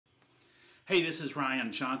Hey, this is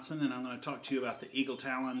Ryan Johnson, and I'm going to talk to you about the Eagle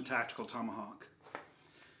Talon Tactical Tomahawk.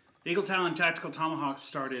 The Eagle Talon Tactical Tomahawk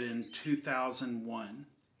started in 2001.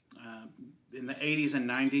 In the 80s and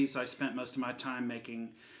 90s, I spent most of my time making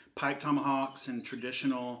pipe tomahawks and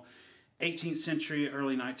traditional 18th century,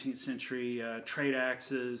 early 19th century trade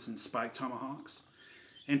axes and spike tomahawks.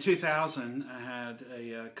 In 2000, I had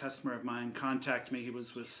a customer of mine contact me. He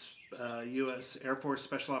was with U.S. Air Force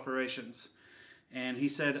Special Operations. And he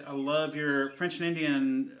said, I love your French and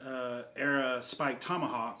Indian era spike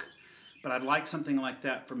tomahawk, but I'd like something like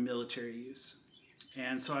that for military use.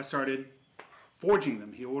 And so I started forging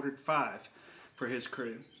them. He ordered 5 for his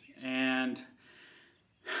crew. And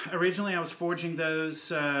originally I was forging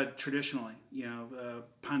those traditionally,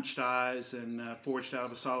 punched eyes and forged out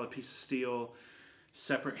of a solid piece of steel,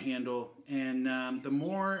 separate handle. And the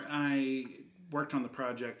more I worked on the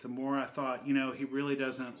project, the more I thought, he really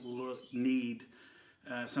doesn't need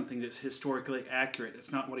something that's historically accurate.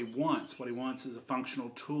 It's not what he wants. What he wants is a functional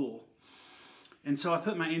tool. And so I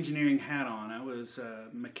put my engineering hat on. I was a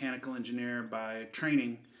mechanical engineer by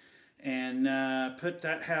training, and put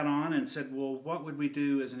that hat on and said, well, what would we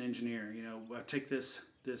do as an engineer? Take this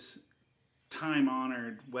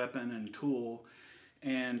time-honored weapon and tool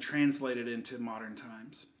and translate it into modern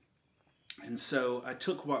times. And so I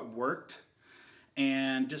took what worked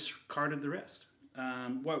and discarded the rest.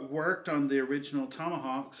 What worked on the original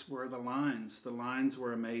Tomahawks were the lines. The lines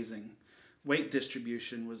were amazing. Weight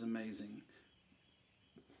distribution was amazing.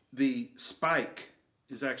 The spike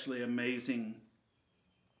is actually amazing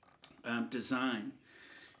design.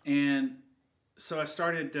 And so I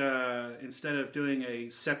started, instead of doing a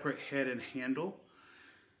separate head and handle,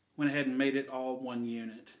 went ahead and made it all one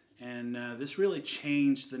unit. And this really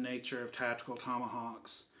changed the nature of tactical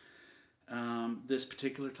tomahawks. This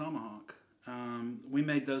particular tomahawk. We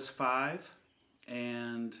made those 5,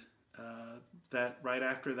 and that right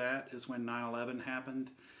after that is when 9/11 happened.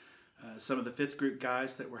 Some of the 5th group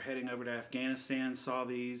guys that were heading over to Afghanistan saw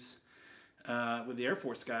these with the Air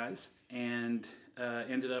Force guys and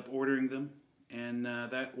ended up ordering them, and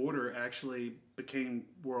that order actually became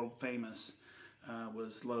world famous.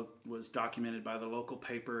 Was documented by the local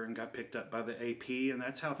paper and got picked up by the AP, and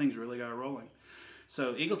that's how things really got rolling.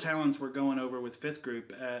 So Eagle Talons were going over with 5th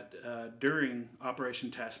Group during Operation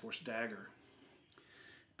Task Force Dagger.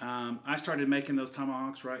 I started making those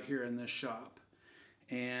tomahawks right here in this shop.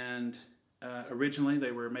 And originally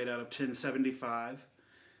they were made out of 1075.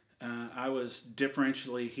 I was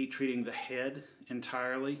differentially heat treating the head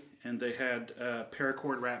entirely, and they had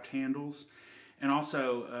paracord wrapped handles. And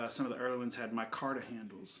also some of the early ones had micarta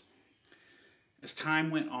handles. As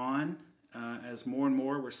time went on, as more and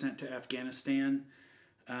more were sent to Afghanistan,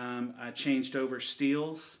 I changed over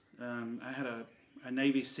steels. I had a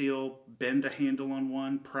Navy SEAL bend a handle on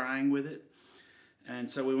one, prying with it. And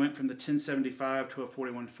so we went from the 1075 to a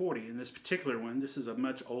 4140. In this particular one, this is a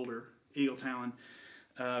much older Eagle Talon,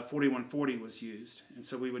 4140 was used. And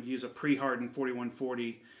so we would use a pre-hardened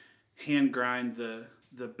 4140, hand grind the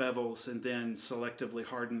bevels, and then selectively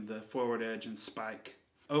harden the forward edge and spike.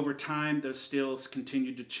 Over time, those steels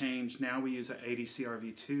continued to change. Now we use an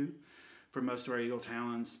ADCRV2 for most of our Eagle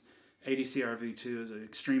Talons. ADCRV2 is an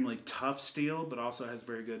extremely tough steel, but also has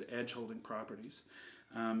very good edge holding properties.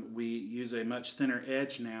 We use a much thinner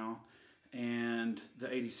edge now, and the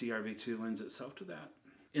ADCRV2 lends itself to that.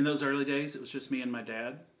 In those early days, it was just me and my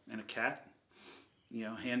dad and a cat,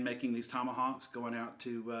 hand making these tomahawks, going out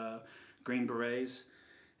to Green Berets.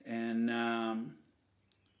 And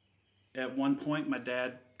at one point, my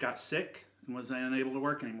dad got sick and was unable to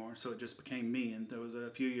work anymore, so it just became me. And there was a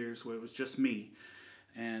few years where it was just me.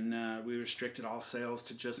 And we restricted all sales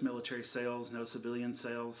to just military sales, no civilian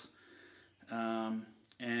sales.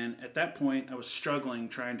 And at that point, I was struggling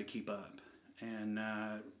trying to keep up. And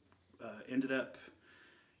ended up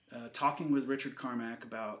talking with Richard Carmack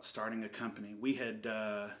about starting a company.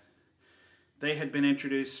 They had been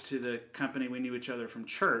introduced to the company. We knew each other from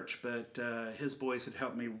church, but his boys had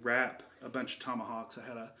helped me wrap a bunch of tomahawks. I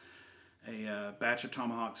had a batch of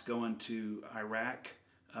tomahawks going to Iraq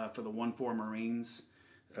for the 1-4 Marines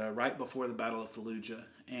right before the Battle of Fallujah,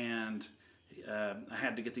 and I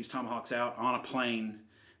had to get these tomahawks out on a plane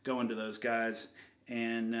going to those guys,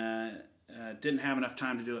 and didn't have enough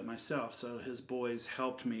time to do it myself, so his boys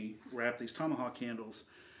helped me wrap these tomahawk handles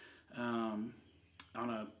on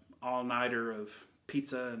a all-nighter of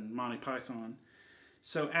pizza and Monty Python.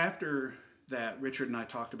 So after that, Richard and I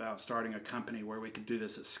talked about starting a company where we could do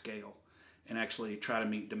this at scale and actually try to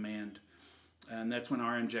meet demand. And that's when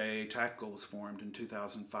RMJTactical was formed in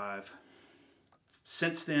 2005.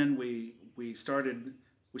 Since then, we started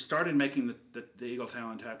We started making the Eagle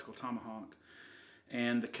Talon Tactical Tomahawk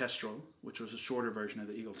and the Kestrel, which was a shorter version of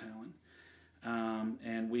the Eagle Talon.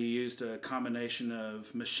 And we used a combination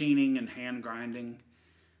of machining and hand grinding.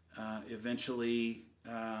 Eventually,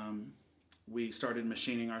 we started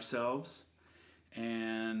machining ourselves,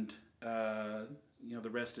 and the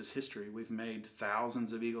rest is history. We've made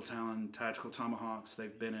thousands of Eagle Talon Tactical Tomahawks.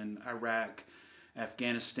 They've been in Iraq,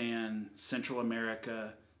 Afghanistan, Central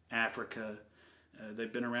America, Africa.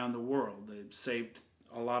 They've been around the world. They've saved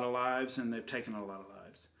a lot of lives, and they've taken a lot of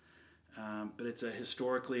lives. But it's a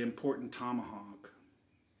historically important Tomahawk.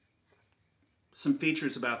 Some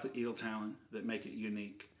features about the Eagle Talon that make it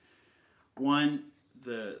unique. One,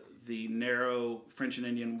 the narrow French and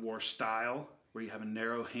Indian War style, where you have a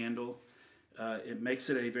narrow handle. It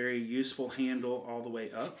makes it a very useful handle all the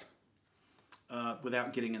way up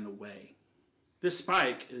without getting in the way. This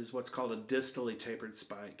spike is what's called a distally tapered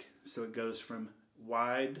spike. So it goes from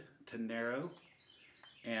wide to narrow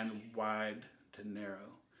and wide to narrow.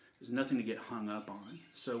 There's nothing to get hung up on.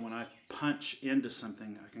 So when I punch into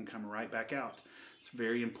something, I can come right back out. It's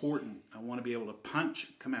very important. I want to be able to punch,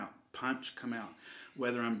 come out,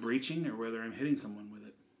 whether I'm breaching or whether I'm hitting someone with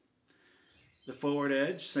it. The forward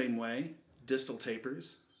edge, same way, distal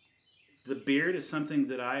tapers. The beard is something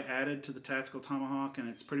that I added to the Tactical Tomahawk, and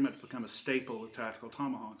it's pretty much become a staple with Tactical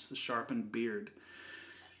Tomahawks, the sharpened beard.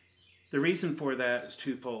 The reason for that is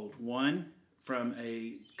twofold. One, from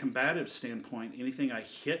a combative standpoint, anything I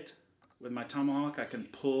hit with my Tomahawk, I can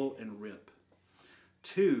pull and rip.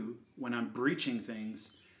 Two, when I'm breaching things,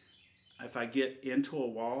 if I get into a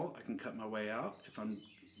wall, I can cut my way out. If I'm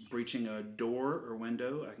breaching a door or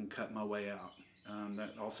window, I can cut my way out.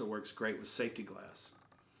 That also works great with safety glass.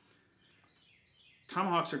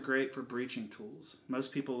 Tomahawks are great for breaching tools.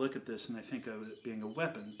 Most people look at this and they think of it being a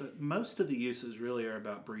weapon, but most of the uses really are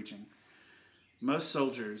about breaching. Most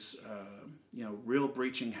soldiers, real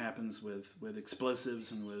breaching happens with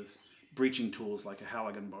explosives and with breaching tools like a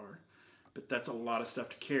Halligan bar. But that's a lot of stuff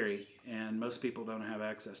to carry, and most people don't have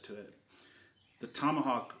access to it. The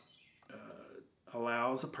Tomahawk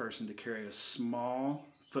allows a person to carry a small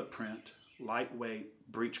footprint,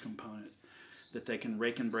 lightweight breech component that they can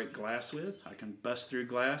rake and break glass with. I can bust through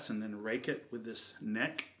glass and then rake it with this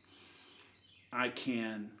neck. I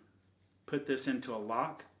can put this into a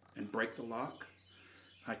lock and break the lock.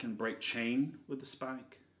 I can break chain with the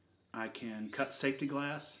spike. I can cut safety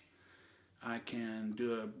glass. I can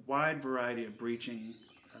do a wide variety of breaching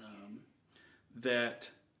that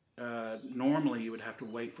normally you would have to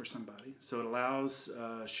wait for somebody. So it allows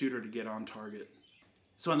a shooter to get on target.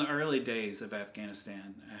 So in the early days of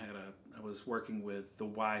Afghanistan, I was working with the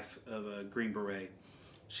wife of a Green Beret.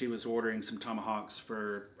 She was ordering some Tomahawks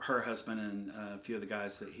for her husband and a few of the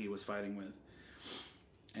guys that he was fighting with.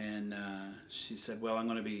 And she said, well, I'm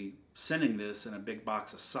going to be sending this in a big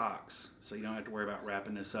box of socks, so you don't have to worry about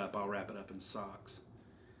wrapping this up. I'll wrap it up in socks.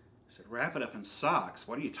 I said, wrap it up in socks?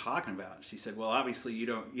 What are you talking about? She said, well, obviously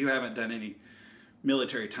you haven't done any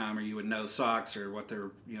military time, or you would know socks are what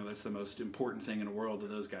they're, that's the most important thing in the world to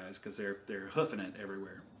those guys, because they're hoofing it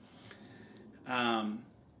everywhere. And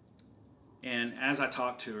as I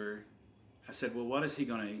talked to her, I said, well, what is he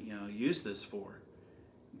going to use this for?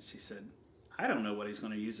 And she said, I don't know what he's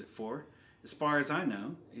going to use it for. As far as I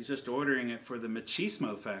know, he's just ordering it for the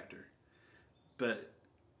machismo factor. But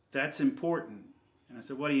that's important. And I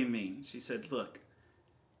said, what do you mean? She said, look,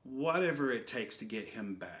 whatever it takes to get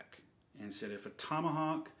him back. And said, if a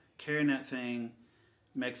Tomahawk carrying that thing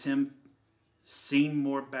makes him seem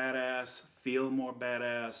more badass, feel more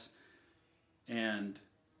badass, and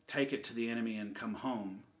take it to the enemy and come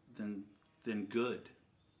home, then good.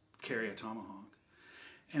 Carry a Tomahawk.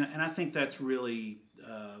 And I think that's really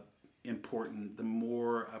important. The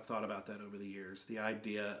more I've thought about that over the years, the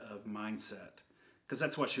idea of mindset, because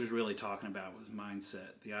that's what she was really talking about, was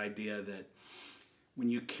mindset. The idea that when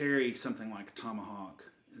you carry something like a Tomahawk,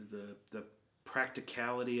 the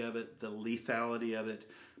practicality of it, the lethality of it,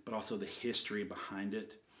 but also the history behind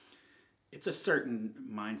it, it's a certain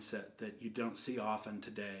mindset that you don't see often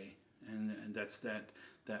today, and that's that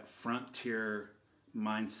frontier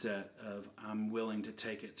mindset of, I'm willing to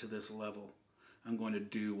take it to this level. I'm going to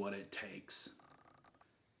do what it takes.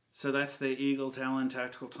 So that's the Eagle Talon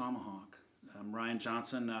Tactical Tomahawk. I'm Ryan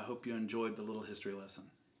Johnson. I hope you enjoyed the little history lesson.